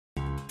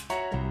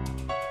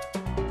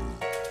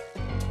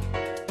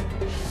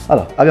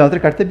Allora, abbiamo 3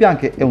 carte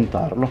bianche e un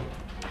tarlo.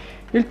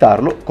 Il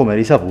tarlo, come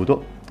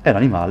risaputo, è un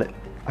animale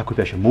a cui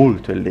piace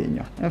molto il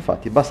legno.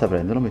 Infatti basta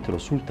prenderlo, metterlo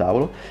sul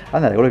tavolo,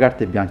 andare con le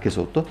carte bianche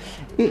sotto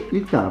e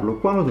il tarlo,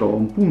 quando trova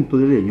un punto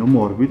di legno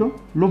morbido,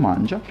 lo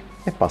mangia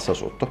e passa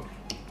sotto.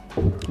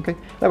 Okay?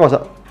 La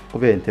cosa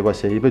ovviamente può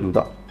essere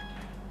ripetuta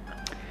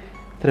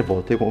 3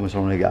 volte come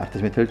sono le carte.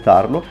 Si mette il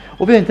tarlo.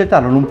 Ovviamente il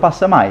tarlo non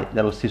passa mai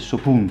dallo stesso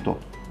punto,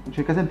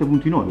 cerca sempre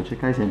punti nuovi, per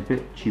cercare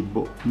sempre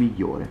cibo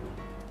migliore.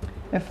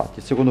 E infatti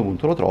il secondo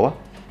punto lo trova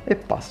e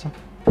passa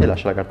e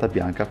lascia la carta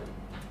bianca.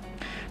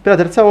 Per la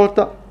terza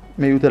volta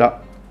mi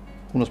aiuterà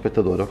uno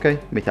spettatore, ok?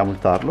 Mettiamo il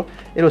tarlo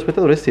e lo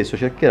spettatore stesso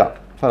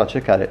farà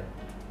cercare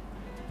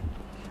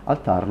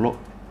al tarlo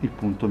il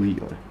punto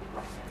migliore.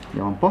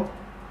 Vediamo un po'.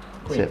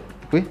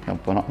 Qui è un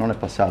po', no, non è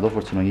passato,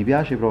 forse non gli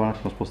piace, prova un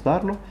attimo a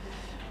spostarlo.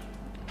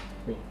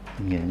 Qui.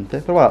 Niente.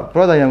 Prova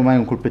a dare mai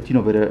un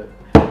colpettino per...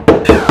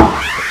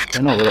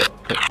 no, però,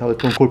 t'ho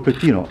detto un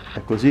colpettino,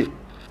 è così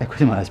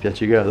me l'hai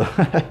spiaccicato.